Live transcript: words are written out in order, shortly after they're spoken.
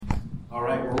All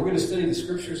right, well, we're going to study the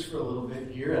scriptures for a little bit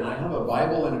here, and I have a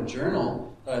Bible and a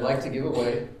journal that I'd like to give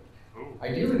away.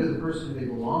 Ideally to the person they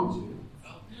belong to.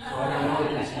 So I don't know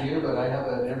if it's you, but I have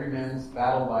an Everyman's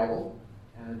Battle Bible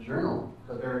and a journal,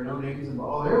 but there are no names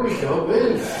involved. Oh, there we go,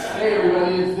 Vince. Hey,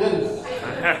 everybody, it's Vince.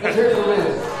 Let's hear it for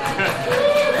Vince.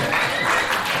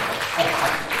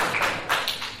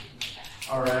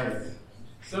 All right.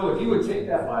 So if you would take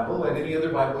that Bible and any other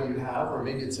Bible you have, or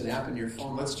maybe it's an app in your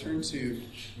phone, let's turn to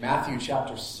Matthew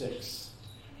chapter 6.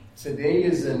 Today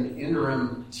is an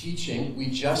interim teaching. We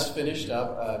just finished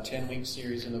up a 10-week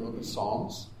series in the book of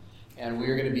Psalms, and we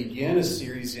are going to begin a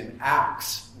series in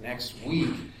Acts next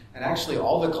week. And actually,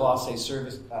 all the Colossae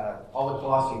churches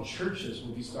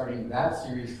will be starting that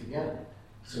series together.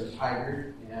 So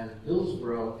Tigard and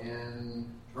Hillsborough and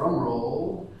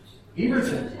drumroll,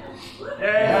 Beaverton.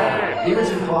 Yeah,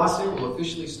 Beaverton Colossae will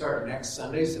officially start next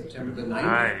Sunday, September the 9th.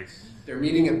 Nice. They're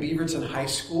meeting at Beaverton High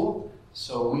School,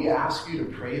 so we ask you to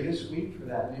pray this week for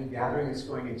that new gathering. It's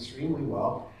going extremely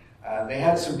well. They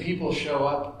had some people show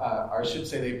up, or I should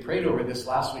say they prayed over this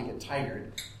last week at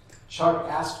Tigard. Chuck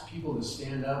asked people to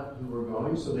stand up who were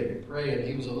going so they could pray, and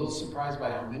he was a little surprised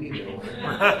by how many there were.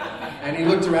 And he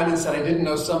looked around and said, I didn't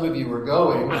know some of you were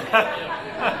going.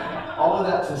 All of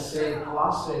that to say,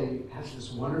 Colossae has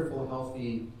this wonderful,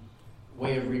 healthy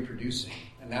way of reproducing,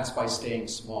 and that's by staying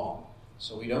small.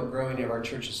 So we don't grow any of our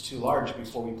churches too large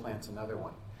before we plant another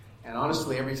one. And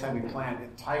honestly, every time we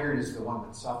plant, Tigard is the one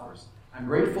that suffers. I'm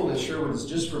grateful that Sherwood is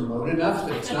just remote enough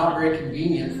that it's not very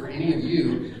convenient for any of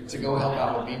you to go help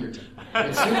out with Beaverton.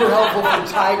 It's super helpful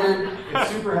for Tigard,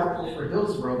 it's super helpful for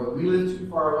Hillsborough, but we live too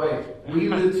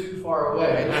far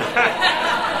away.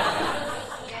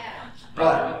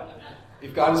 But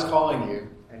if God is calling you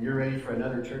and you're ready for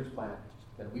another church plant,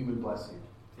 then we would bless you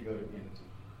to go to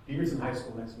Beaverton High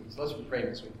School next week. So let's pray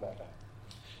next week about that.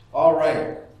 All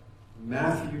right.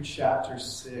 Matthew chapter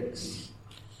 6.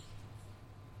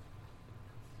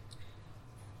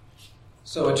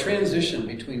 So a transition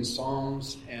between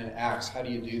Psalms and Acts, how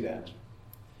do you do that?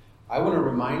 I want to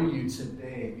remind you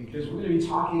today, because we're going to be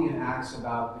talking in Acts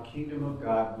about the kingdom of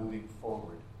God moving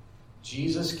forward.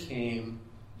 Jesus came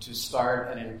to start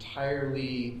an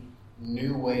entirely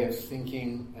new way of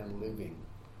thinking and living.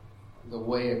 The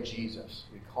way of Jesus,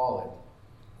 we call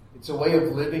it. It's a way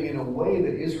of living in a way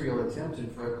that Israel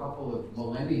attempted for a couple of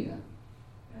millennia.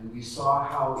 And we saw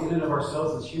how in and of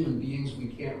ourselves as human beings, we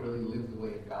can't really live the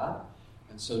way of God.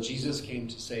 And so Jesus came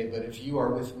to say, but if you are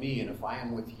with me and if I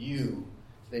am with you,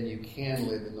 then you can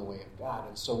live in the way of God.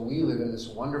 And so we live in this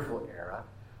wonderful era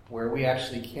where we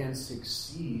actually can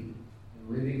succeed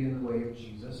in living in the way of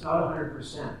Jesus. Not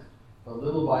 100%, but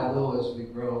little by little as we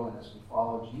grow and as we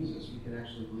follow Jesus, we can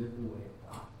actually live the way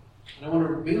of God. And I want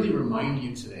to really remind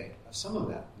you today of some of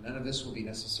that. None of this will be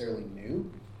necessarily new,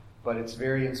 but it's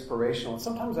very inspirational. And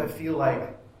sometimes I feel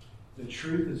like the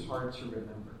truth is hard to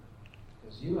remember.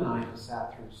 Because you and I have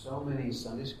sat through so many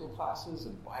Sunday school classes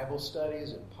and Bible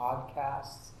studies and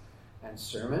podcasts and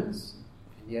sermons,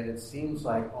 and yet it seems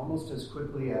like almost as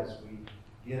quickly as we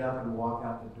get up and walk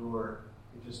out the door,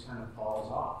 it just kind of falls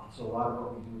off. And so a lot of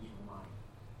what we do is remind.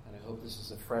 And I hope this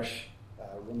is a fresh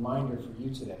reminder for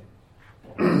you today.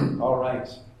 All right.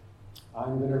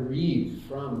 I'm going to read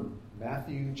from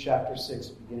Matthew chapter 6,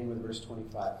 beginning with verse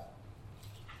 25.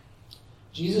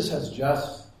 Jesus has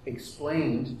just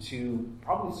explained to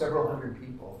probably several hundred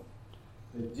people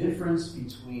the difference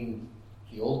between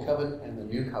the Old Covenant and the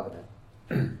New Covenant.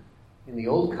 In the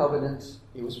Old Covenant,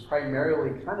 it was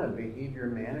primarily kind of behavior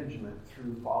management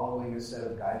through following a set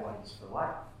of guidelines for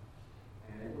life.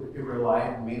 And it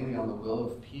relied mainly on the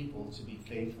will of people to be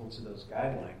faithful to those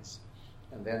guidelines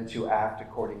and then to act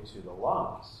according to the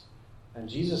laws. And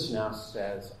Jesus now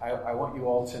says, I want you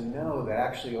all to know that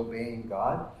actually obeying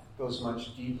God goes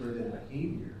much deeper than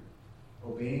behavior.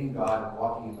 Obeying God and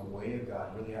walking in the way of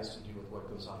God really has to do with what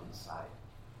goes on inside.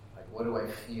 Like, what do I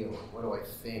feel? What do I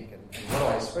think? And what do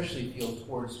I especially feel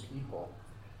towards people?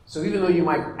 So even though you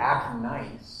might act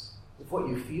nice, if what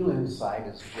you feel inside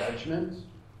is judgment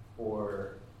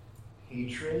or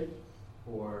hatred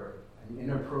or an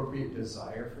inappropriate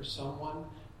desire for someone,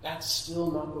 that's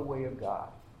still not the way of God.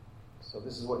 So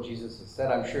this is what Jesus has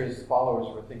said. I'm sure his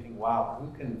followers were thinking, wow,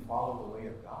 who can follow the way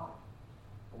of God?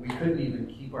 We couldn't even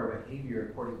keep our behavior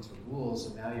according to rules,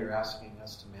 and now you're asking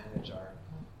us to manage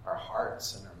our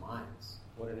hearts and our minds.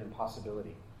 What an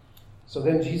impossibility. So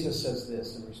then Jesus says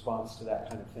this in response to that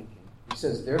kind of thinking. He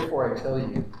says, therefore I tell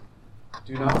you,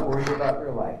 do not worry about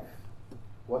your life,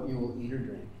 what you will eat or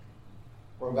drink,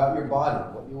 or about your body,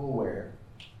 what you will wear.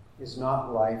 Is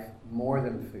not life more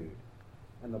than food,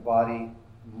 and the body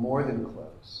more than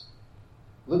clothes?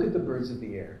 Look at the birds of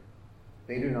the air.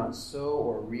 They do not sow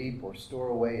or reap or store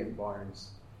away in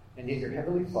barns, and yet your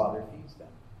heavenly Father feeds them.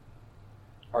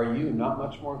 Are you not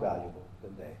much more valuable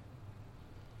than they?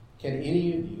 Can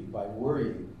any of you, by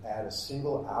worrying, add a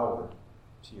single hour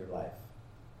to your life?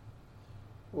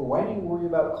 Or why do you worry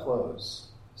about clothes?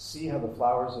 See how the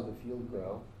flowers of the field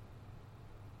grow.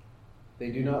 They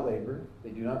do not labor, they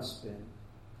do not spin.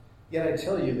 Yet I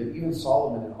tell you that even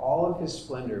Solomon in all of his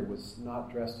splendor was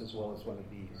not dressed as well as one of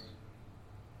these.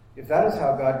 If that is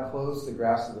how God clothes the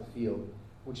grass of the field,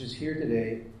 which is here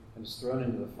today and is thrown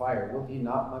into the fire, will he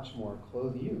not much more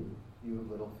clothe you, you of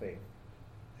little faith?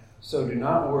 So do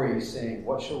not worry, saying,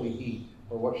 what shall we eat,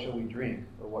 or what shall we drink,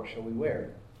 or what shall we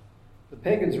wear? The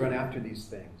pagans run after these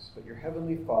things, but your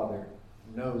heavenly Father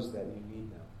knows that you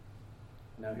need them.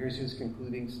 Now here's his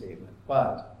concluding statement.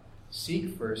 But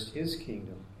seek first his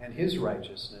kingdom and his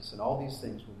righteousness, and all these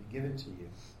things will be given to you.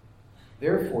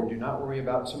 Therefore, do not worry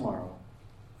about tomorrow,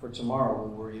 for tomorrow will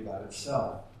worry about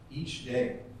itself. Each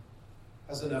day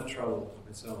has enough trouble of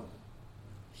its own.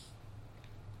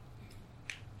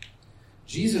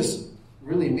 Jesus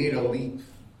really made a leap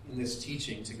in this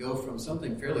teaching to go from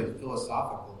something fairly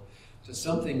philosophical to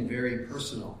something very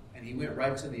personal. And he went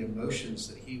right to the emotions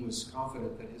that he was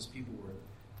confident that his people were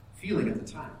feeling at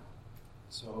the time.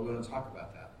 So we're going to talk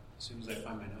about that as soon as I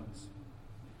find my notes.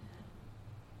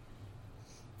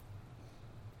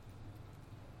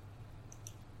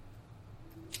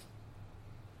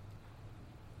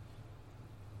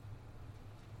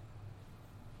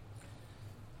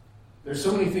 There's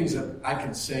so many things that I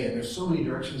can say, and there's so many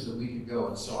directions that we could go.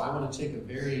 And so I want to take a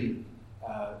very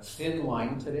thin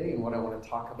line today in what I want to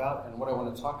talk about. And what I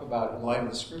want to talk about in light of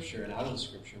the Scripture and out of the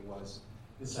Scripture was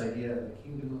this idea of the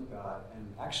kingdom of God,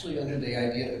 and actually under the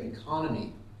idea of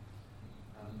economy.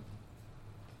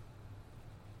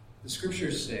 The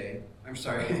Scriptures say,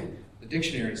 the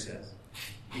dictionary says,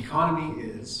 economy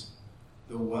is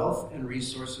the wealth and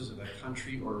resources of a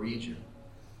country or region,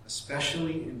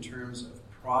 especially in terms of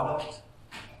product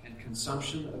and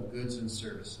consumption of goods and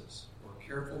services, or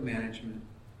careful management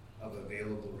of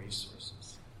available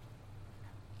resources.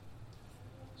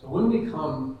 So when we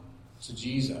come to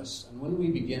Jesus, and when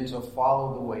we begin to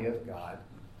follow the way of God,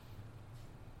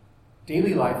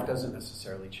 daily life doesn't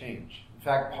necessarily change. In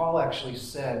fact, Paul actually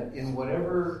said, in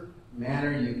whatever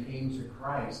manner you came to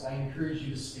Christ, I encourage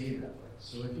you to stay that way.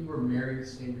 So if you were married,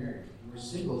 stay married. If you were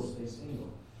single, stay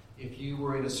single. If you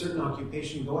were in a certain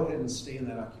occupation, go ahead and stay in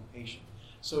that occupation.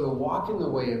 So to walk in the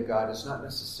way of God is not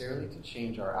necessarily to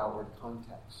change our outward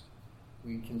context.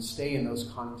 We can stay in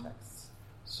those contexts.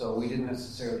 So we didn't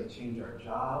necessarily change our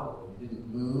job, or we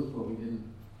didn't move, or we didn't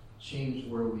change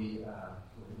where we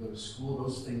go to school.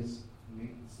 Those things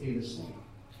stay the same.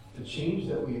 The change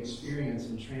that we experience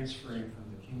in transferring from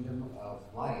the kingdom of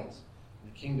light,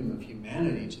 the kingdom of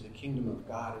humanity, to the kingdom of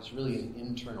God is really an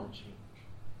internal change.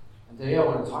 And today I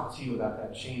want to talk to you about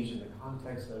that change in the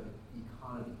context of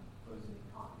economy. What is an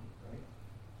economy, right?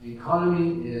 The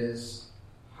economy is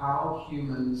how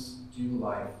humans do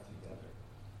life together.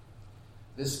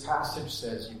 This passage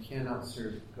says you cannot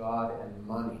serve God and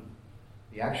money.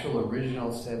 The actual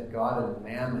original said God and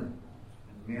mammon.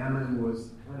 And mammon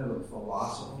was kind of a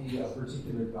philosophy, a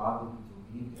particular God that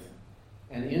you believed in.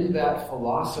 And in that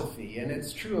philosophy, and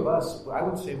it's true of us, I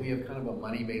would say we have kind of a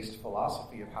money-based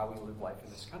philosophy of how we live life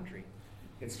in this country.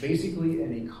 It's basically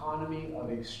an economy of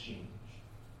exchange.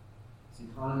 It's an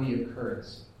economy of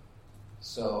currency.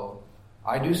 So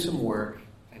I do some work,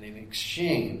 and in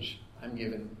exchange, I'm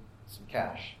given some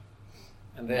cash.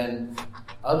 And then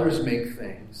others make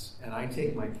things, and I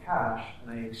take my cash,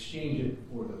 and I exchange it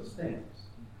for those things.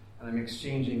 And I'm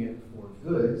exchanging it for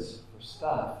goods, for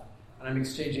stuff, and I'm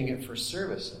exchanging it for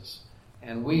services.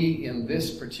 And we, in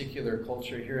this particular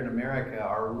culture here in America,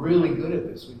 are really good at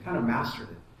this. We've kind of mastered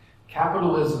it.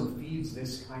 Capitalism feeds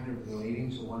this kind of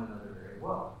relating to one another very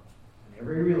well. And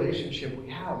every relationship we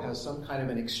have has some kind of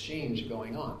an exchange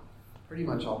going on, pretty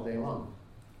much all day long.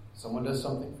 Someone does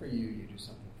something for you, you do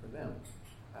something for them.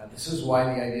 This is why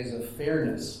the ideas of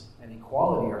fairness and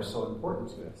equality are so important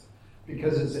to us,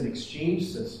 because it's an exchange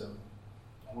system.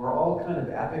 We're all kind of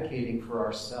advocating for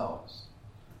ourselves.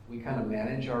 We kind of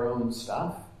manage our own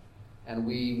stuff, and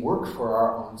we work for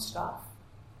our own stuff.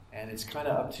 And it's kind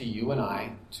of up to you and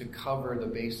I to cover the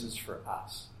bases for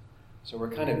us. So we're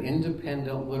kind of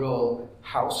independent little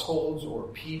households or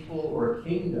people or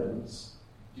kingdoms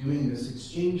doing this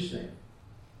exchange thing.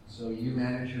 So you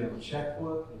manage your own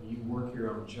checkbook, and you work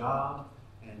your own job,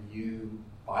 and you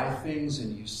buy things,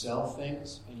 and you sell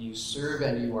things, and you serve,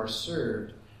 and you are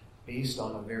served based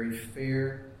on a very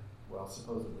fair, well,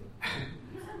 supposedly,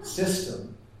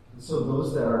 system. And so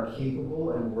those that are capable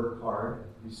and work hard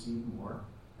receive more,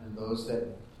 and those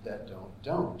that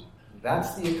don't.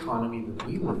 That's the economy that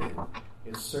we live in.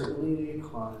 It's certainly the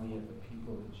economy of the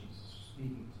people that Jesus is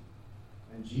speaking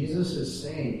to. And Jesus is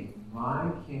saying,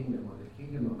 my kingdom, or the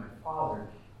kingdom of my Father,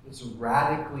 is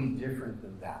radically different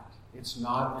than that. It's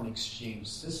not an exchange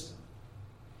system.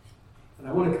 And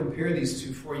I want to compare these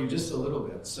two for you just a little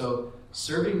bit. So,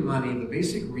 serving money, the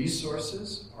basic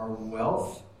resources are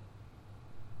wealth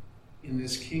in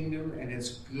this kingdom and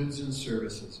its goods and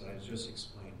services that I just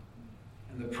explained.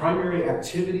 And the primary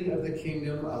activity of the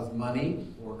kingdom of money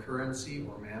or currency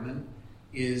or mammon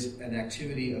is an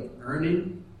activity of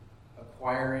earning,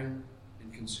 acquiring,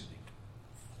 and consuming.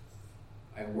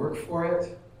 I work for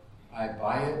it, I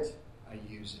buy it, I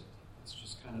use it. It's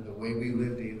just kind of the way we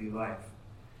live daily life.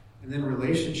 And then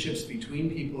relationships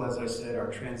between people, as I said,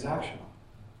 are transactional.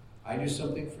 I do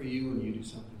something for you and you do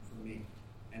something for me.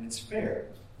 And it's fair.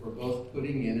 We're both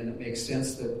putting in, and it makes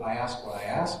sense that I ask what I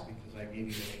ask because I gave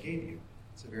you what I gave you.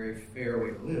 It's a very fair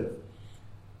way to live.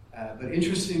 But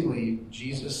interestingly,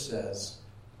 Jesus says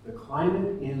the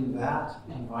climate in that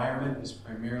environment is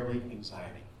primarily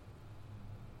anxiety.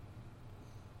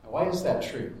 Now, why is that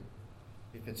true?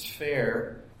 If it's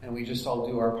fair and we just all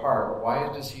do our part, why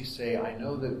does he say, I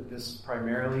know that this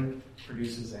primarily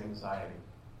produces anxiety?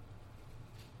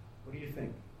 What do you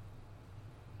think?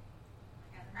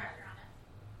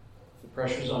 The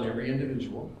pressure's on every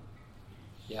individual.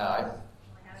 Yeah,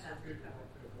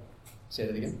 say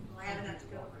that again? I have enough to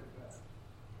go.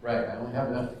 Right, I only have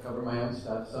enough to cover my own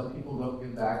stuff. Some people don't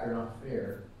give back, they're not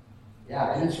fair.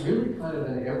 Yeah, and it's really kind of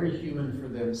in every human for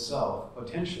themselves,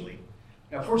 potentially.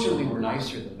 Now, fortunately, we're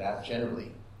nicer than that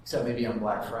generally, except maybe on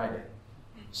Black Friday,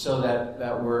 so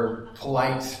that we're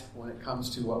polite when it comes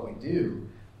to what we do.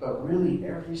 But really,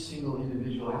 every single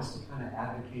individual has to kind of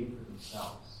advocate for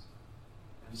themselves.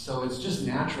 And so it's just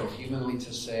natural humanly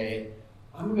to say,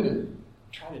 I'm going to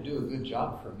try to do a good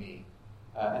job for me.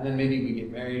 And then maybe we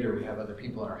get married, or we have other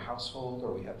people in our household,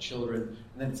 or we have children,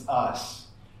 and then it's us.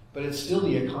 But it's still,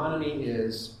 the economy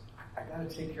is, I got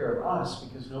to take care of us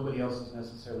because nobody else is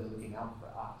necessarily looking out for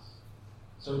us.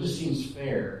 So it just seems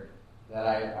fair that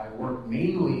I work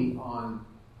mainly on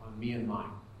me and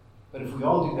mine. But if we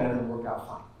all do that, it'll work out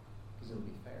fine because it'll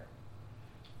be fair.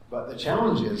 But the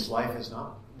challenge is life is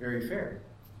not very fair.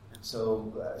 And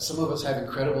so some of us have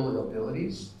incredible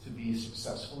abilities to be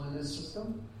successful in this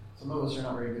system. Some of us are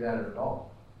not very good at it at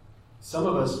all. Some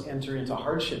of us enter into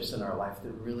hardships in our life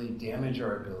that really damage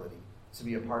our ability to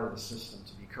be a part of the system,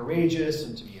 to be courageous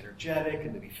and to be energetic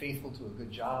and to be faithful to a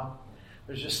good job.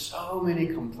 There's just so many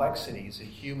complexities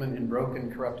in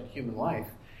broken, corrupted human life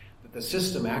that the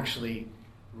system actually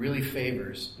really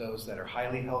favors those that are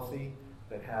highly healthy,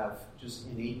 that have just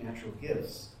innate natural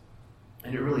gifts.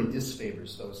 And it really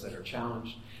disfavors those that are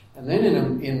challenged. And then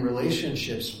in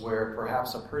relationships where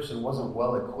perhaps a person wasn't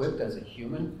well equipped as a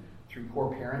human through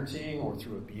poor parenting or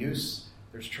through abuse,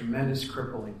 there's tremendous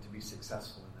crippling to be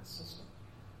successful in this system.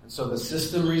 And so the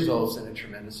system results in a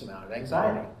tremendous amount of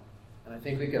anxiety. And I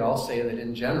think we could all say that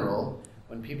in general,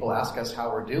 when people ask us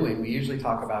how we're doing, we usually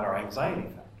talk about our anxiety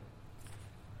factor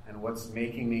and what's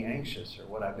making me anxious or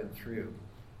what I've been through.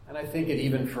 And I think it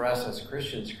even for us as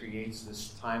Christians creates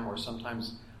this time where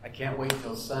sometimes I can't wait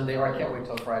till Sunday, or I can't wait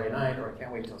till Friday night, or I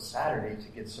can't wait till Saturday to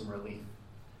get some relief.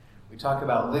 We talk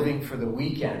about living for the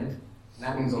weekend, and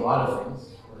that means a lot of things,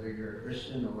 whether you're a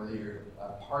Christian or whether you're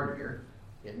a partier.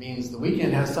 It means the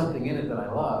weekend has something in it that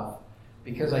I love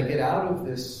because I get out of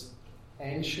this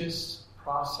anxious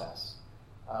process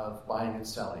of buying and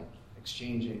selling,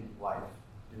 exchanging life,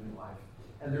 doing life.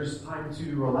 And there's time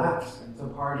to relax and to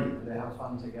party and to have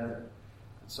fun together.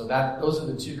 So those are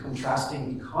the two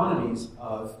contrasting economies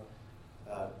of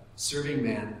serving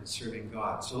man and serving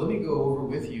God. So let me go over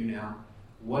with you now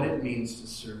what it means to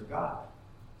serve God.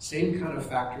 Same kind of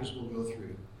factors we'll go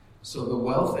through. So the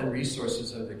wealth and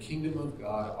resources of the kingdom of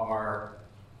God are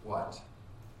what?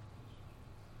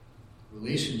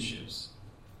 Relationships,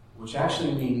 which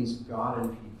actually means God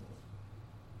and people.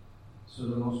 So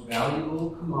the most valuable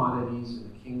commodities in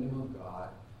the kingdom of God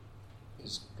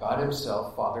is God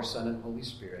himself, Father, Son, and Holy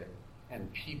Spirit,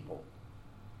 and people.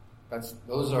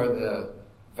 Those are the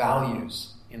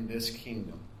values in this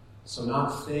kingdom. So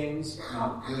not things,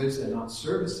 not goods, and not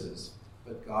services,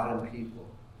 but God and people.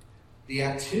 The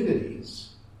activities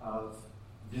of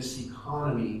this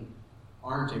economy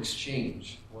aren't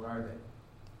exchange. What are they?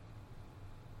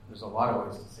 There's a lot of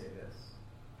ways to say this.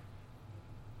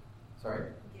 Sorry?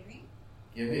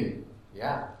 Giving,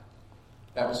 yeah.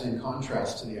 That was in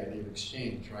contrast to the idea of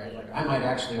exchange, right? Like I might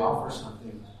actually offer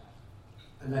something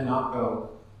and then not go,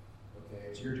 okay,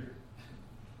 it's your turn.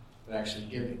 But actually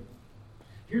giving.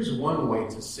 Here's one way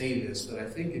to say this that I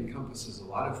think encompasses a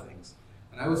lot of things.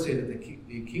 And I would say that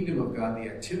the kingdom of God, the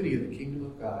activity of the kingdom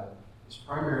of God, is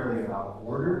primarily about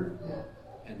order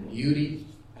and beauty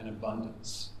and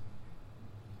abundance.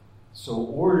 So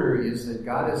order is that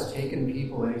God has taken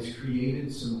people and He's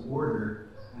created some order,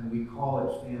 and we call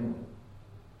it family.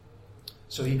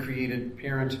 So He created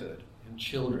parenthood and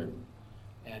children,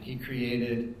 and He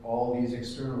created all these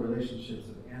external relationships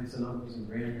of aunts and uncles and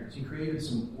grandparents. He created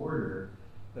some order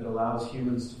that allows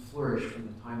humans to flourish from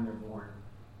the time they're born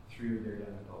through their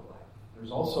young adult life.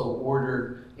 There's also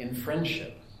order in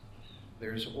friendship.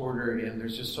 There's order in,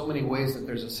 there's just so many ways that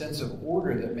there's a sense of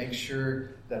order that makes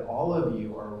sure that all of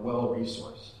you are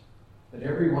well-resourced. That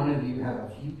every one of you have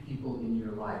a few people in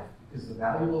your life. Because the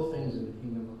valuable things in the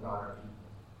kingdom of God are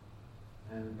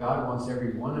people. And God wants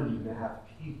every one of you to have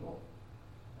people.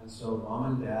 And so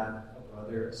mom and dad, a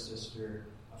brother, a sister,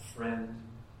 a friend,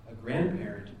 a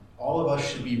grandparent, all of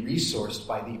us should be resourced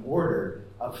by the order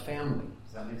of family.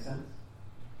 Does that make sense?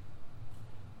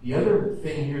 The other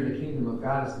thing here in the kingdom of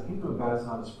God is the kingdom of God is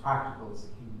not as practical as the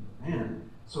kingdom of man.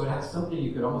 So it has something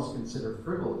you could almost consider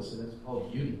frivolous, and it's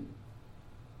called beauty.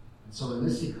 And so in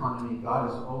this economy, God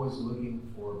is always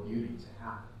looking for beauty to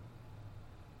happen.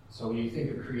 So when you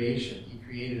think of creation, He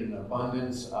created an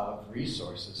abundance of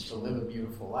resources to live a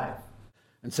beautiful life.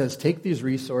 And says, take these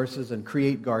resources and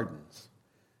create gardens.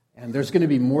 And there's going to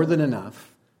be more than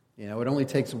enough. You know, it only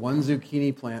takes one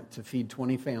zucchini plant to feed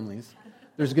 20 families.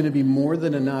 There's going to be more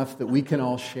than enough that we can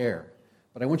all share.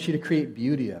 But I want you to create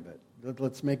beauty of it.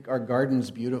 Let's make our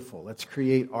gardens beautiful. Let's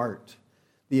create art.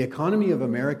 The economy of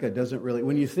America doesn't really,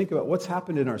 when you think about what's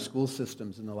happened in our school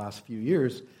systems in the last few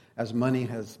years, as money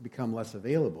has become less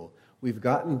available, we've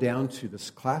gotten down to the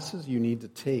classes you need to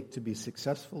take to be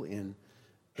successful in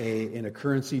a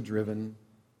currency-driven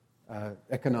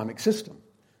economic system.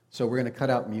 So we're going to cut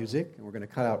out music, and we're going to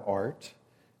cut out art,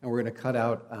 and we're going to cut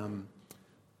out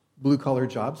blue-collar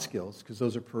job skills, because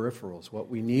those are peripherals. What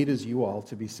we need is you all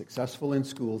to be successful in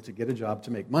school, to get a job,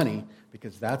 to make money,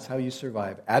 because that's how you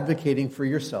survive, advocating for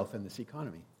yourself in this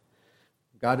economy.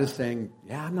 God is saying,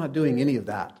 yeah, I'm not doing any of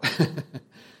that.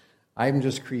 I'm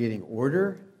just creating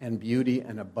order and beauty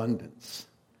and abundance.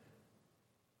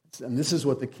 And this is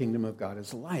what the kingdom of God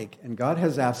is like. And God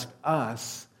has asked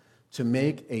us to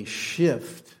make a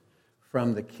shift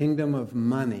from the kingdom of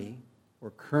money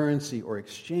or currency or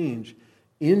exchange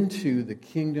into the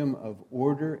kingdom of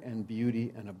order and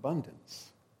beauty and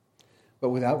abundance. But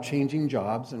without changing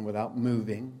jobs and without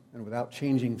moving and without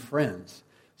changing friends.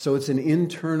 So it's an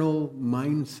internal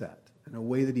mindset and a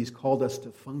way that He's called us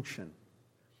to function.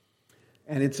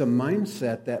 And it's a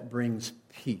mindset that brings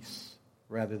peace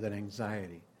rather than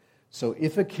anxiety. So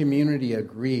if a community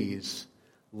agrees,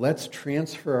 let's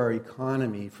transfer our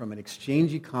economy from an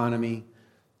exchange economy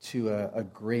to a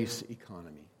grace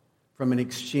economy. From an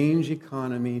exchange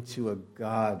economy to a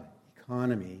God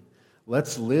economy.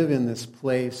 Let's live in this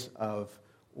place of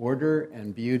order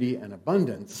and beauty and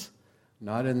abundance,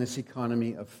 not in this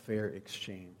economy of fair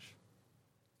exchange.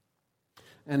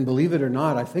 And believe it or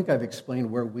not, I think I've explained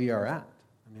where we are at.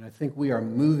 I think we are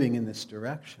moving in this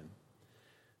direction.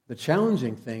 The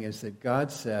challenging thing is that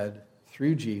God said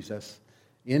through Jesus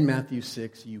in Matthew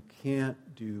 6, you can't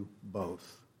do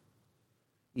both.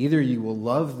 Either you will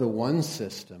love the one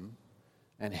system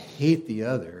and hate the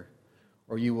other,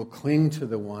 or you will cling to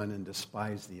the one and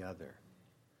despise the other.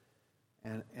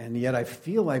 And yet I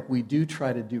feel like we do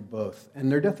try to do both.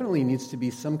 And there definitely needs to be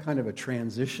some kind of a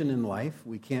transition in life.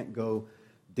 We can't go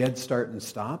dead start and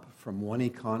stop from one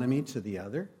economy to the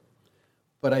other.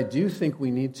 But I do think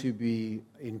we need to be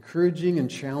encouraging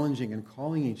and challenging and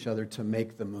calling each other to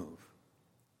make the move.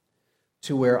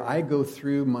 To where I go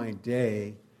through my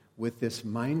day with this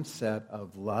mindset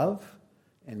of love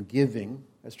and giving,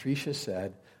 as Tricia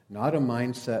said, not a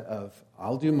mindset of,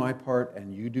 I'll do my part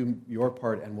and you do your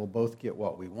part and we'll both get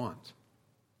what we want.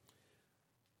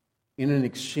 In an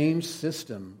exchange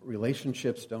system,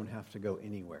 relationships don't have to go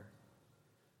anywhere.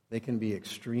 They can be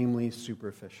extremely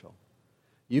superficial.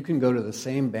 You can go to the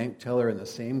same bank teller and the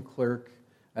same clerk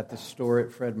at the store at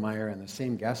Fred Meyer and the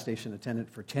same gas station attendant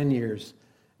for 10 years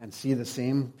and see the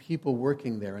same people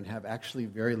working there and have actually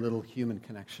very little human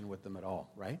connection with them at all,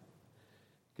 right?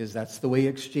 Because that's the way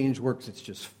exchange works. It's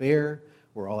just fair.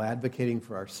 We're all advocating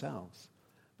for ourselves.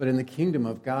 But in the kingdom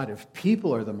of God, if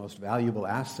people are the most valuable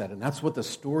asset, and that's what the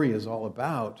story is all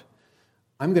about,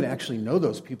 I'm going to actually know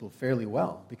those people fairly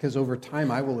well, because over time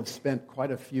I will have spent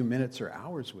quite a few minutes or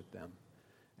hours with them.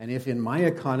 And if in my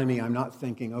economy I'm not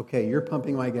thinking, okay, you're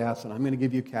pumping my gas and I'm going to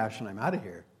give you cash and I'm out of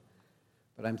here,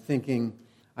 but I'm thinking,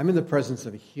 I'm in the presence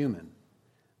of a human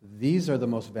these are the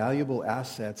most valuable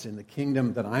assets in the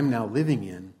kingdom that I'm now living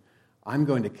in. I'm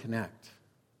going to connect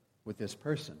with this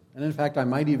person. And in fact, I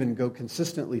might even go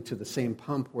consistently to the same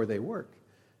pump where they work,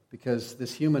 because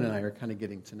this human and I are kind of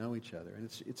getting to know each other. And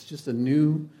it's just a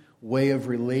new way of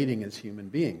relating as human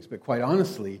beings. But quite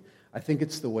honestly, I think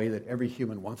it's the way that every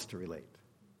human wants to relate.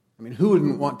 I mean, who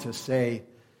wouldn't want to say,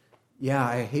 yeah,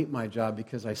 I hate my job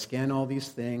because I scan all these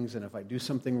things, and if I do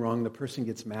something wrong, the person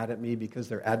gets mad at me because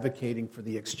they're advocating for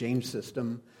the exchange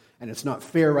system, and it's not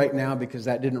fair right now because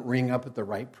that didn't ring up at the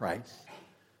right price.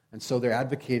 And so they're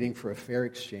advocating for a fair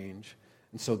exchange.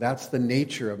 And so that's the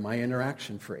nature of my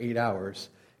interaction for 8 hours,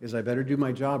 is I better do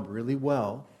my job really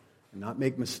well and not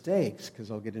make mistakes because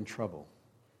I'll get in trouble.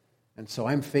 And so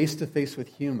I'm face-to-face with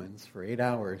humans for 8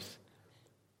 hours,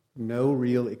 no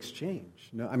real exchange,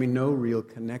 no real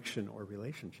connection or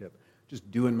relationship, just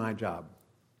doing my job.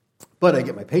 But I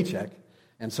get my paycheck,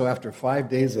 and so after 5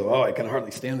 days of, I can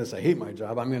hardly stand this, I hate my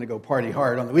job, I'm going to go party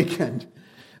hard on the weekend,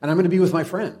 and I'm going to be with my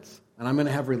friends, and I'm going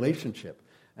to have relationship,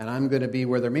 and I'm going to be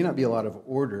where there may not be a lot of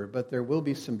order, but there will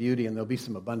be some beauty, and there'll be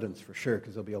some abundance for sure,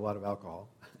 because there'll be a lot of alcohol.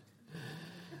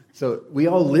 So we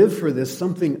all live for this,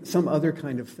 some other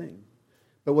kind of thing.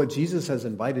 But what Jesus has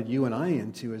invited you and I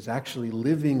into is actually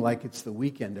living like it's the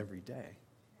weekend every day.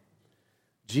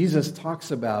 Jesus talks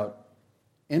about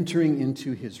entering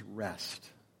into his rest.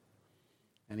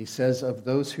 And he says, of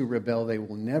those who rebel, they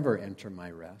will never enter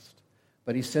my rest.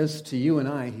 But he says to you and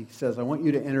I, I want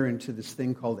you to enter into this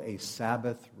thing called a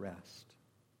Sabbath rest.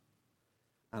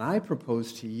 And I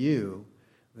propose to you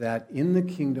that in the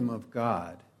kingdom of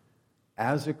God,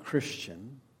 as a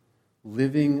Christian,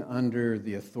 living under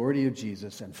the authority of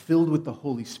Jesus and filled with the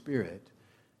Holy Spirit,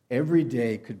 every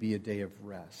day could be a day of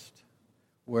rest,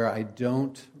 where I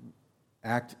don't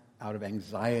act out of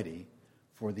anxiety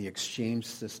for the exchange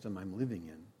system I'm living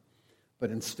in.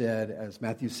 But instead, as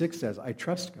Matthew 6 says, I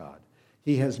trust God.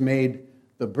 He has made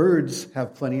the birds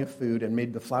have plenty of food and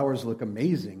made the flowers look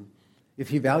amazing. If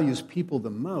he values people the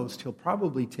most, he'll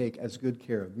probably take as good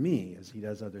care of me as he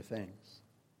does other things.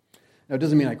 Now, it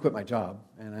doesn't mean I quit my job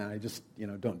and I just,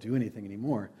 don't do anything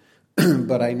anymore.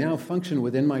 But I now function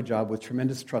within my job with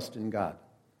tremendous trust in God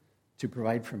to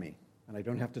provide for me. And I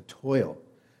don't have to toil.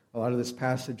 A lot of this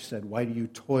passage said, why do you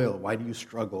toil? Why do you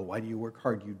struggle? Why do you work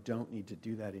hard? You don't need to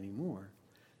do that anymore.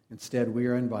 Instead, we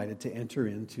are invited to enter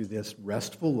into this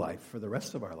restful life for the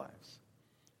rest of our lives,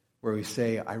 where we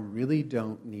say, I really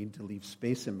don't need to leave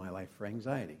space in my life for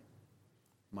anxiety.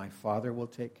 My Father will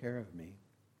take care of me.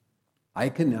 I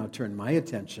can now turn my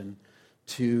attention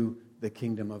to the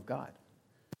kingdom of God,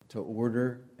 to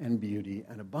order and beauty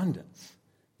and abundance.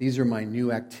 These are my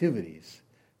new activities.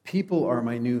 People are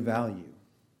my new value,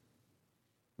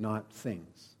 not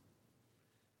things.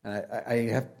 And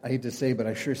I hate to say, but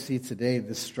I sure see today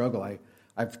this struggle.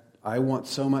 I want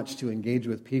so much to engage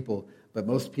with people, but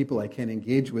most people I can't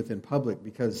engage with in public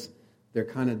because they're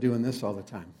kind of doing this all the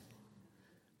time.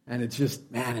 And it's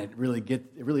just, man, it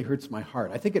really hurts my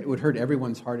heart. I think it would hurt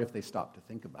everyone's heart if they stopped to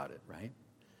think about it, right?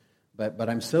 But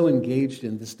I'm so engaged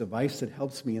in this device that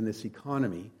helps me in this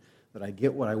economy that I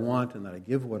get what I want and that I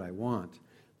give what I want,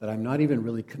 that I'm not even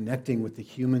really connecting with the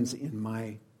humans in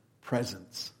my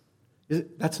presence.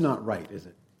 That's not right, is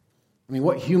it? I mean,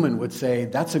 what human would say,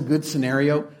 that's a good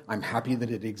scenario, I'm happy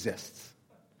that it exists?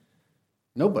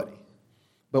 Nobody.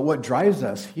 But what drives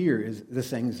us here is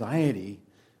this anxiety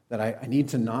that I need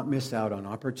to not miss out on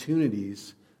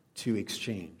opportunities to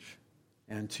exchange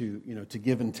and to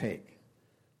give and take.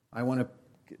 I want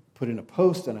to put in a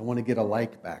post and I want to get a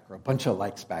like back or a bunch of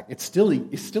likes back. It's still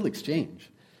exchange.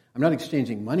 I'm not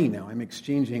exchanging money now. I'm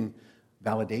exchanging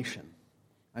validation.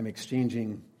 I'm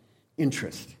exchanging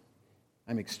interest.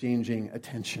 I'm exchanging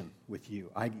attention with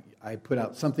you. I put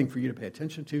out something for you to pay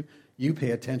attention to. You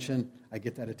pay attention. I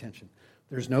get that attention.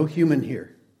 There's no human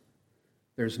here.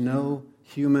 There's no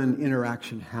human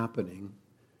interaction happening,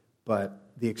 but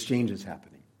the exchange is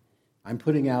happening. I'm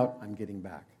putting out, I'm getting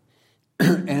back.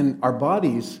 And our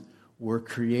bodies were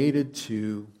created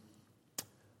to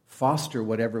foster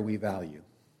whatever we value.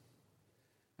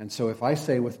 And so if I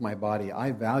say with my body,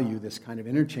 I value this kind of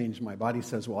interchange, my body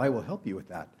says, well, I will help you with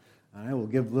that. And I will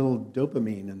give little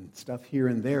dopamine and stuff here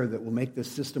and there that will make this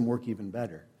system work even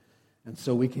better. And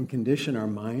so we can condition our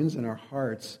minds and our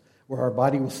hearts where our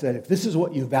body will say, if this is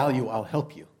what you value, I'll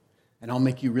help you, and I'll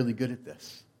make you really good at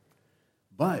this.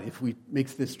 But if we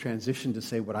make this transition to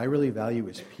say, what I really value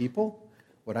is people,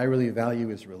 what I really value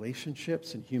is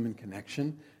relationships and human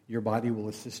connection, your body will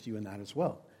assist you in that as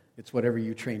well. It's whatever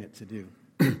you train it to do.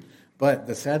 But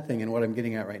the sad thing, and what I'm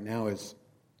getting at right now, is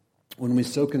when we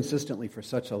so consistently for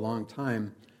such a long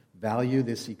time value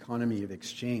this economy of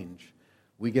exchange,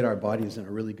 we get our bodies in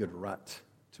a really good rut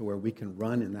to where we can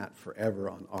run in that forever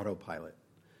on autopilot.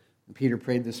 And Peter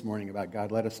prayed this morning about,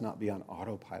 God, let us not be on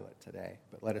autopilot today,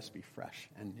 but let us be fresh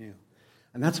and new.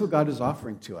 And that's what God is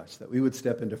offering to us, that we would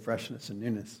step into freshness and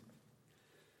newness.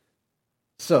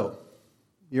 So,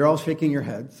 you're all shaking your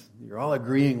heads. You're all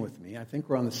agreeing with me. I think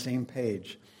we're on the same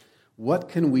page. What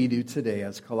can we do today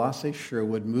as Colossae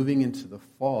Sherwood moving into the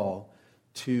fall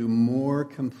to more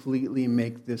completely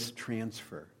make this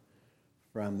transfer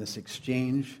from this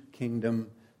exchange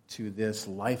kingdom to this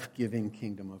life-giving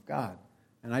kingdom of God?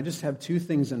 And I just have two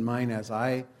things in mind as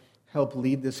I help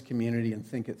lead this community and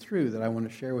think it through that I want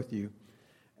to share with you.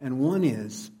 And one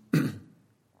is,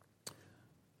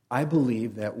 I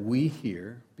believe that we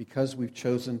here, because we've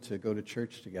chosen to go to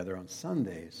church together on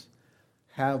Sundays,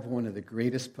 have one of the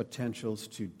greatest potentials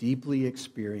to deeply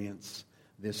experience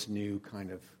this new kind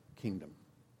of kingdom.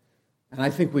 And I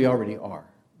think we already are.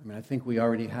 I think we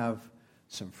already have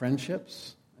some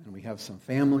friendships, and we have some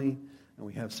family, and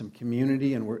we have some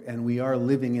community, and we are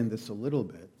living in this a little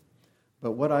bit.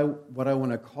 But what I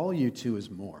want to call you to is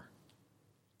more,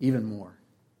 even more.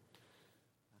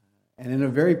 And in a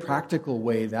very practical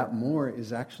way, that more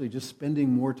is actually just spending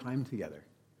more time together.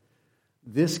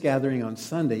 This gathering on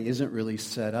Sunday isn't really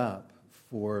set up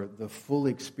for the full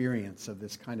experience of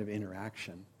this kind of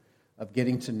interaction, of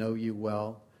getting to know you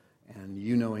well, and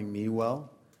you knowing me well,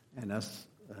 and us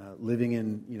living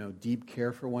in deep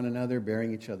care for one another,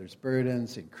 bearing each other's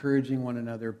burdens, encouraging one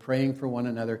another, praying for one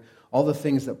another, all the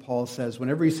things that Paul says.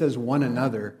 Whenever he says one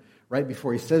another, right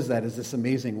before he says that is this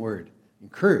amazing word,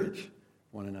 encourage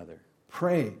one another.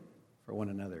 Pray for one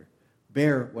another.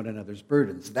 Bear one another's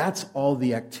burdens. That's all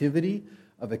the activity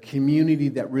of a community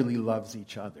that really loves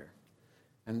each other.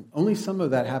 And only some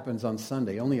of that happens on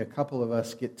Sunday. Only a couple of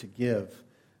us get to give,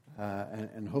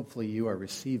 and hopefully you are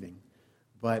receiving.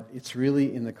 But it's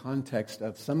really in the context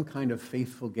of some kind of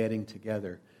faithful getting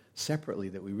together separately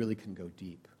that we really can go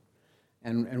deep.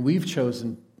 And we've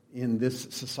chosen in this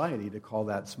society to call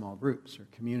that small groups or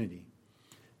community.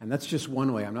 And that's just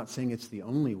one way. I'm not saying it's the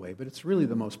only way, but it's really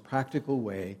the most practical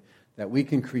way that we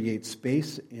can create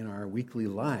space in our weekly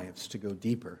lives to go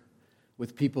deeper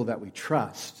with people that we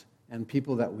trust and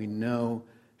people that we know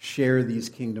share these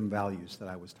kingdom values that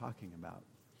I was talking about.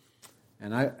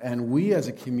 And we as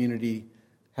a community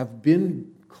have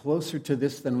been closer to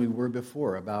this than we were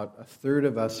before. About a third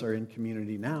of us are in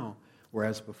community now,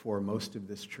 whereas before most of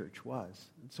this church was.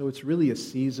 And so it's really a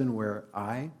season where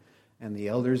I and the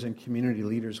elders and community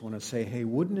leaders want to say, hey,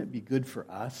 wouldn't it be good for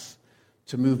us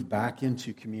to move back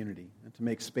into community and to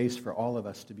make space for all of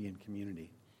us to be in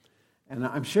community? And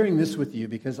I'm sharing this with you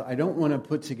because I don't want to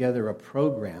put together a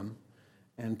program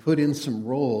and put in some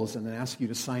roles and then ask you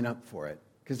to sign up for it,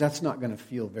 because that's not going to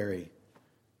feel very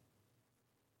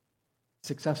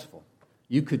successful.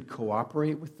 You could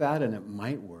cooperate with that and it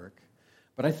might work,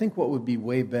 but I think what would be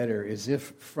way better is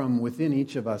if from within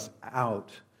each of us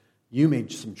out, you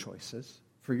made some choices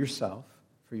for yourself,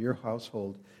 for your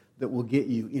household, that will get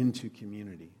you into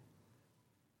community.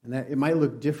 And that it might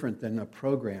look different than a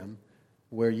program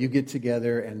where you get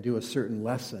together and do a certain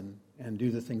lesson and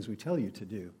do the things we tell you to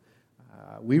do.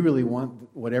 We really want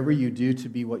whatever you do to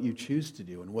be what you choose to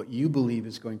do and what you believe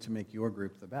is going to make your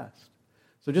group the best.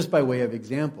 So just by way of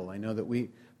example, I know that we,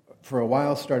 for a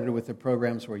while, started with the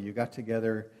programs where you got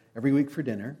together every week for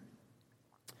dinner,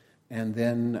 and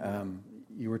then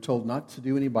you were told not to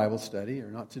do any Bible study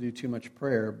or not to do too much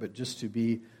prayer, but just to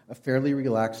be a fairly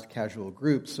relaxed, casual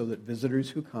group so that visitors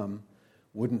who come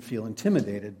wouldn't feel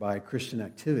intimidated by Christian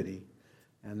activity.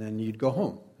 And then you'd go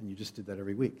home, and you just did that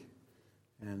every week.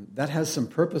 And that has some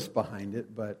purpose behind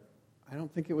it, but I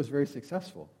don't think it was very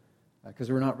successful because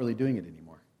we're not really doing it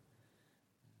anymore.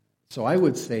 So I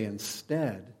would say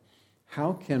instead,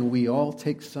 how can we all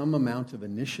take some amount of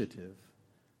initiative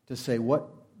to say, what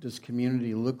does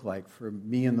community look like for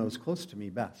me and those close to me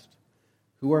best?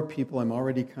 Who are people I'm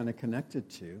already kind of connected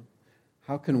to?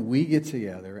 How can we get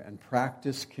together and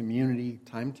practice community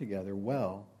time together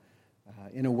well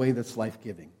in a way that's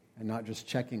life-giving and not just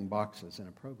checking boxes in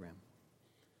a program?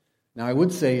 Now, I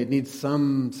would say it needs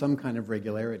some kind of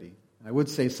regularity. I would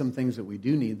say some things that we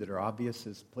do need that are obvious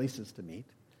as places to meet,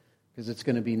 because it's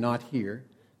going to be not here,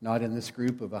 not in this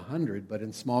group of 100, but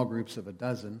in small groups of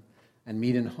 12, and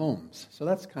meet in homes. So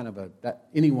that's kind of that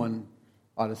anyone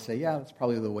ought to say, yeah, that's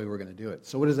probably the way we're going to do it.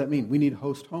 So what does that mean? We need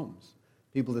host homes,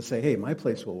 people to say, hey, my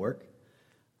place will work.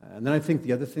 And then I think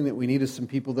the other thing that we need is some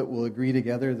people that will agree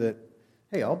together that,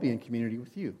 hey, I'll be in community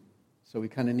with you. So we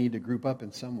kind of need to group up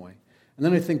in some way. And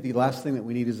then I think the last thing that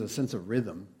we need is a sense of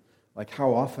rhythm. Like,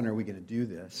 how often are we going to do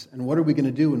this? And what are we going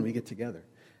to do when we get together?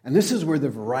 And this is where the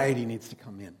variety needs to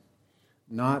come in.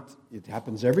 it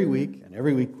happens every week, and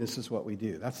every week this is what we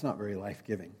do. That's not very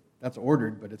life-giving. That's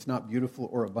ordered, but it's not beautiful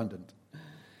or abundant.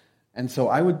 And so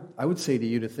I would say to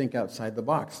you to think outside the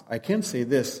box. I can say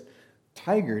this,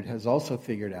 Tigard has also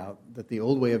figured out that the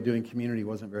old way of doing community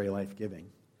wasn't very life-giving.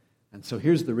 And so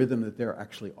here's the rhythm that they're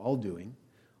actually all doing.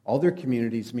 All their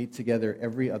communities meet together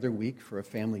every other week for a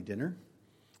family dinner.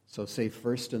 So say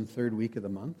first and third week of the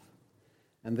month.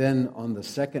 And then on the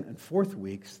second and fourth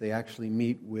weeks, they actually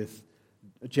meet with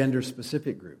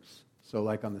gender-specific groups. So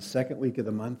like on the second week of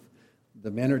the month,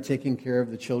 the men are taking care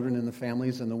of the children and the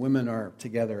families, and the women are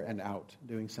together and out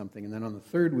doing something. And then on the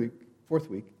fourth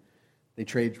week, they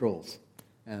trade roles.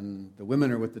 And the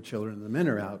women are with the children, and the men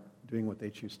are out doing what they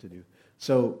choose to do.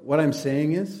 So what I'm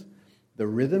saying is, the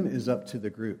rhythm is up to the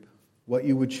group. What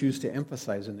you would choose to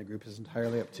emphasize in the group is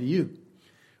entirely up to you.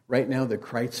 Right now, the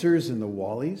Kreitzers and the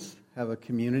Wallies have a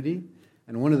community,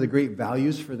 and one of the great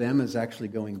values for them is actually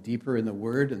going deeper in the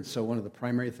Word, and so one of the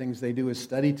primary things they do is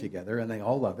study together, and they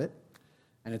all love it,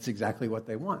 and it's exactly what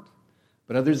they want.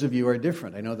 But others of you are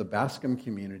different. I know the Bascom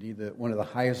community, one of the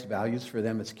highest values for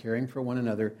them is caring for one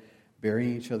another,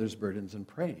 bearing each other's burdens, and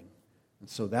praying. And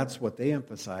so that's what they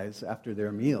emphasize after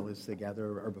their meal is they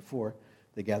gather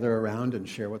around and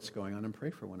share what's going on and pray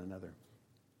for one another.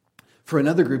 For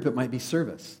another group, it might be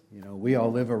service. You know, we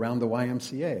all live around the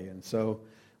YMCA, and so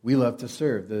we love to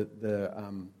serve.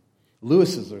 The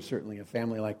Lewises are certainly a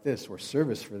family like this, where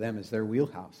service for them is their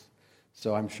wheelhouse.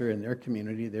 So I'm sure in their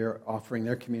community, they're offering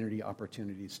their community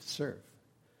opportunities to serve.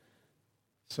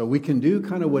 So we can do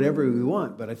kind of whatever we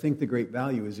want, but I think the great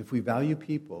value is if we value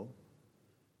people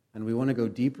and we want to go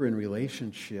deeper in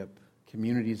relationship,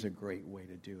 community is a great way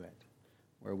to do it.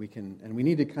 Where we can, and we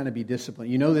need to kind of be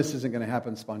disciplined. You know this isn't going to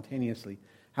happen spontaneously.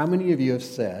 How many of you have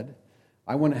said,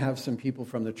 I want to have some people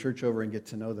from the church over and get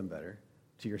to know them better,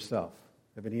 to yourself?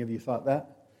 Have any of you thought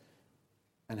that?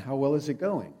 And how well is it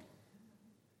going?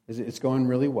 It's going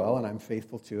really well, and I'm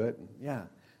faithful to it. Yeah,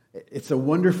 it's a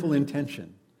wonderful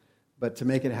intention. But to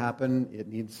make it happen, it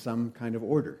needs some kind of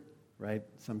order, right?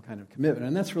 Some kind of commitment.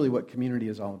 And that's really what community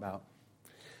is all about.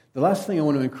 The last thing I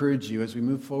want to encourage you as we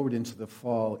move forward into the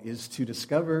fall is to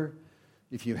discover,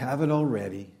 if you haven't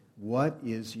already, what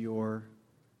is your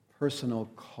personal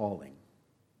calling.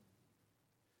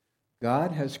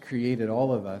 God has created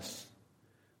all of us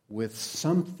with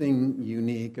something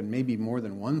unique, and maybe more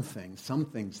than one thing, some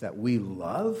things that we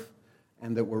love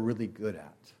and that we're really good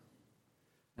at.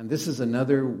 And this is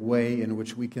another way in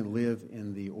which we can live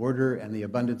in the order and the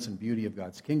abundance and beauty of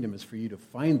God's kingdom, is for you to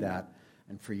find that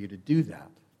and for you to do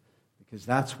that. Because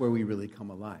that's where we really come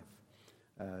alive.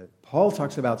 Paul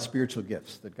talks about spiritual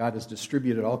gifts, that God has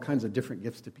distributed all kinds of different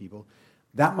gifts to people.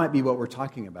 That might be what we're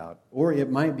talking about. Or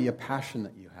it might be a passion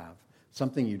that you have,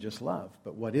 something you just love.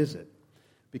 But what is it?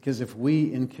 Because if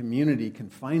we in community can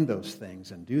find those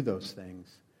things and do those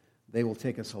things, they will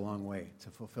take us a long way to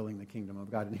fulfilling the kingdom of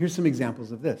God. And here's some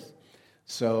examples of this.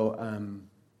 So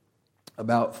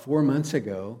about 4 months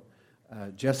ago,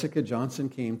 Jessica Johnson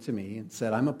came to me and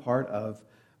said, I'm a part of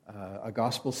a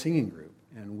gospel singing group,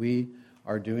 and we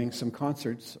are doing some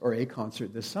concerts, or a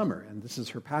concert this summer, and this is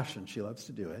her passion. She loves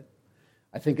to do it.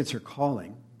 I think it's her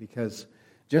calling, because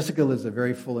Jessica lives a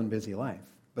very full and busy life,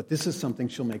 but this is something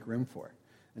she'll make room for,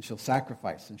 and she'll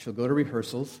sacrifice, and she'll go to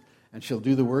rehearsals, and she'll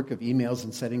do the work of emails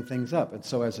and setting things up. And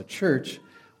so as a church,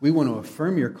 we want to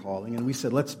affirm your calling, and we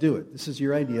said, let's do it. This is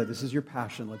your idea. This is your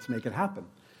passion. Let's make it happen.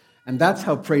 And that's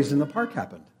how Praise in the Park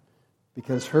happened,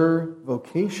 because her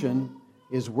vocation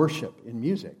is worship in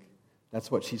music. That's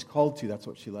what she's called to. That's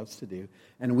what she loves to do.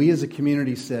 And we as a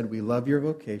community said, we love your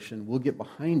vocation. We'll get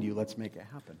behind you. Let's make it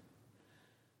happen.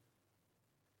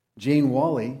 Jane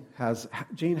Wally has...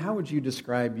 Jane, how would you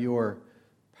describe your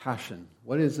passion?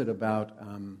 What is it about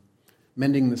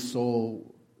mending the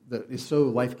soul that is so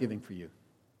life-giving for you?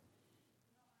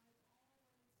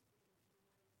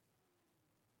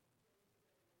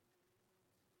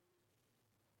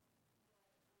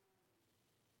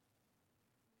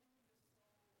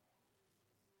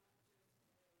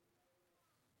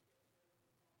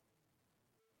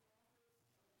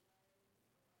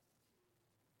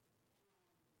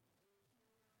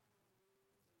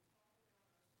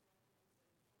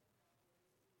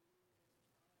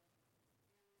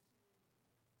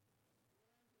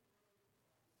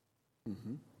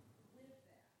 Mm-hmm.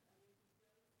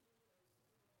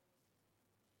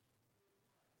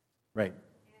 Right.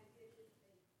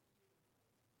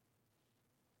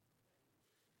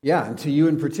 Yeah, and to you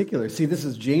in particular. See, this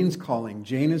is Jane's calling.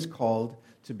 Jane is called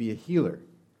to be a healer,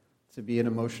 to be an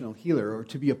emotional healer, or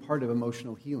to be a part of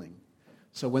emotional healing.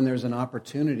 So when there's an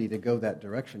opportunity to go that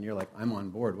direction, you're like, I'm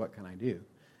on board, what can I do?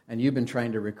 And you've been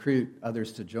trying to recruit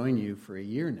others to join you for a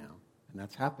year now, and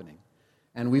that's happening.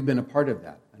 And we've been a part of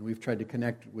that, and we've tried to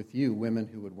connect with you, women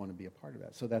who would want to be a part of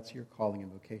that. So that's your calling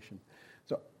and vocation.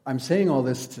 So I'm saying all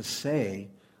this to say,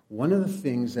 one of the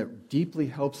things that deeply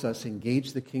helps us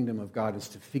engage the kingdom of God is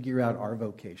to figure out our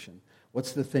vocation.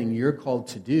 What's the thing you're called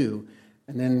to do,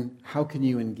 and then how can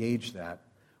you engage that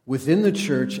within the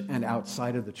church and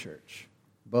outside of the church?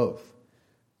 Both.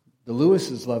 The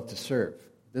Lewises love to serve.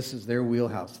 This is their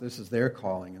wheelhouse. This is their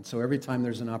calling. And so every time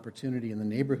there's an opportunity in the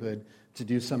neighborhood to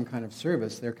do some kind of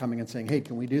service, they're coming and saying, hey,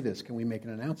 can we do this? Can we make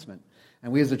an announcement?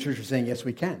 And we as a church are saying, yes,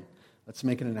 we can. Let's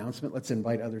make an announcement. Let's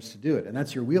invite others to do it. And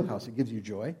that's your wheelhouse. It gives you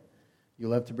joy. You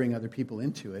love to bring other people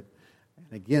into it.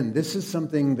 And again, this is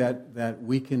something that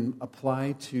we can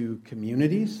apply to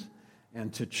communities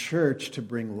and to church to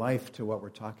bring life to what we're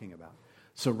talking about.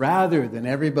 So rather than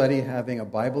everybody having a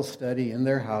Bible study in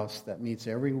their house that meets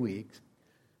every week,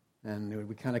 and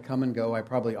we kind of come and go, I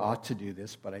probably ought to do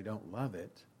this, but I don't love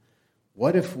it.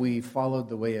 What if we followed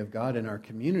the way of God in our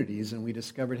communities and we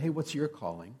discovered, hey, what's your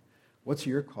calling? What's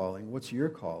your calling? What's your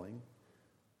calling?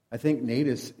 I think Nate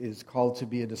is called to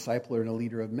be a discipler and a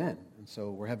leader of men. And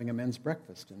so we're having a men's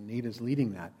breakfast, and Nate is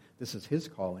leading that. This is his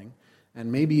calling.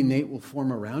 And maybe Nate will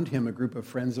form around him a group of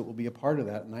friends that will be a part of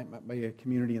that, and that might be a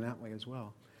community in that way as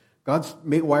well. God's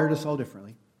wired us all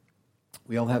differently.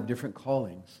 We all have different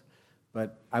callings.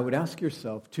 But I would ask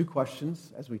yourself 2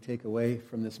 questions as we take away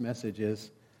from this message is,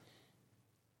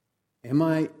 am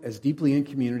I as deeply in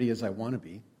community as I want to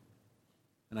be,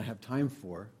 and I have time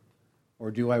for,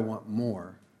 or do I want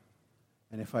more?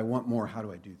 And if I want more, how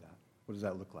do I do that? What does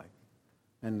that look like?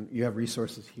 And you have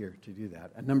resources here to do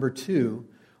that. And number 2,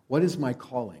 what is my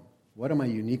calling? What am I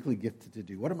uniquely gifted to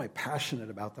do? What am I passionate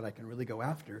about that I can really go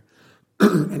after?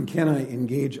 And can I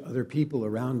engage other people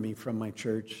around me from my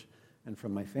church and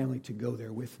from my family to go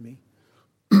there with me?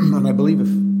 And I believe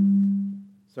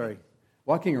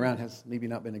walking around has maybe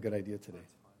not been a good idea today.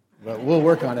 But we'll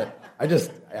work on it.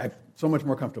 I'm so much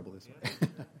more comfortable this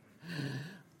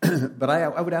way. But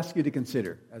I would ask you to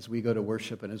consider as we go to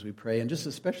worship and as we pray, and just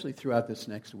especially throughout this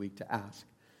next week, to ask,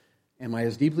 am I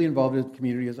as deeply involved in the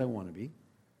community as I want to be?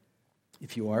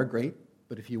 If you are, great.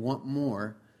 But if you want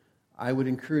more, I would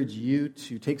encourage you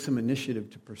to take some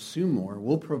initiative to pursue more.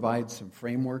 We'll provide some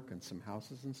framework and some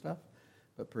houses and stuff,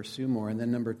 but pursue more. And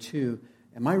then number 2,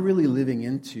 am I really living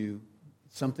into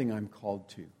something I'm called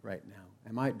to right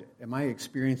now? Am I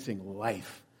experiencing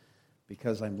life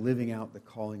because I'm living out the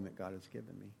calling that God has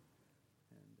given me?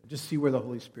 And just see where the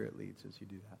Holy Spirit leads as you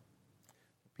do that.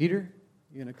 Peter,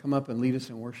 you're going to come up and lead us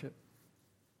in worship?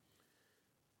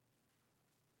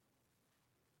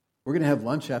 We're going to have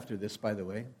lunch after this, by the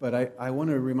way, but I want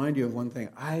to remind you of one thing.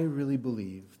 I really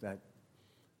believe that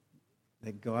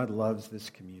God loves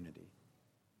this community.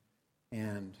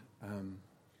 And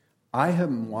I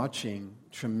am watching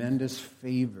tremendous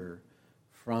favor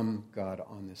from God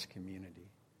on this community.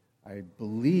 I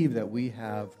believe that we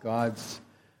have God's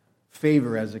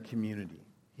favor as a community.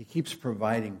 He keeps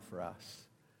providing for us.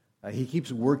 He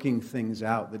keeps working things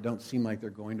out that don't seem like they're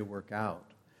going to work out.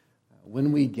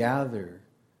 When we gather,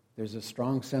 there's a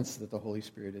strong sense that the Holy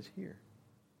Spirit is here.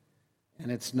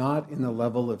 And it's not in the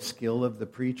level of skill of the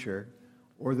preacher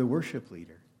or the worship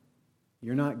leader.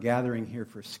 You're not gathering here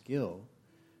for skill.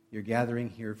 You're gathering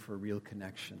here for real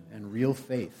connection and real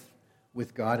faith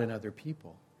with God and other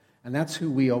people. And that's who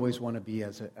we always want to be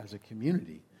as a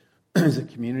community, as a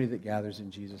community that gathers in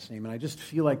Jesus' name. And I just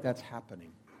feel like that's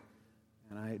happening.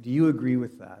 And do you agree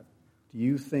with that? Do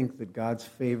you think that God's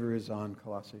favor is on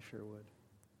Colossae Sherwood?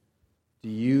 Do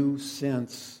you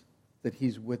sense that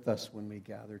He's with us when we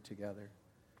gather together,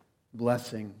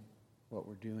 blessing what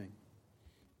we're doing?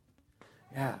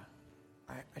 Yeah,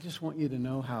 I just want you to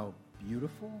know how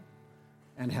beautiful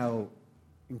and how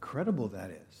incredible that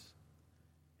is,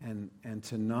 and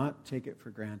to not take it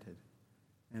for granted.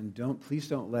 And please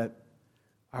don't let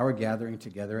our gathering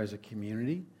together as a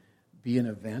community be an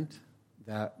event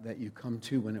that you come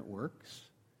to when it works.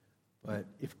 But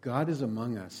if God is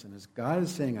among us, and as God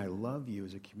is saying, I love you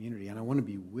as a community, and I want to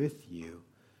be with you,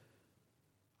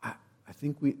 I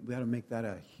think we got to make that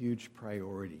a huge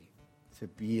priority, to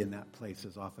be in that place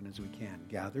as often as we can,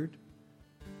 gathered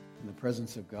in the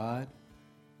presence of God,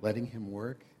 letting Him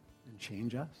work and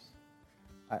change us.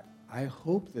 I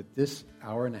hope that this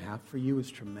hour and a half for you is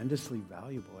tremendously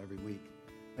valuable every week.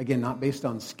 Again, not based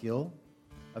on skill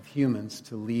of humans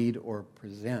to lead or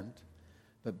present,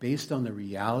 but based on the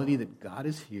reality that God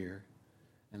is here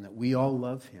and that we all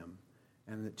love Him,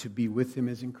 and that to be with Him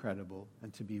is incredible,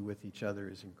 and to be with each other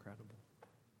is incredible.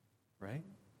 Right?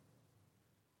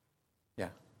 Yeah.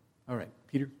 All right.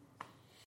 Peter?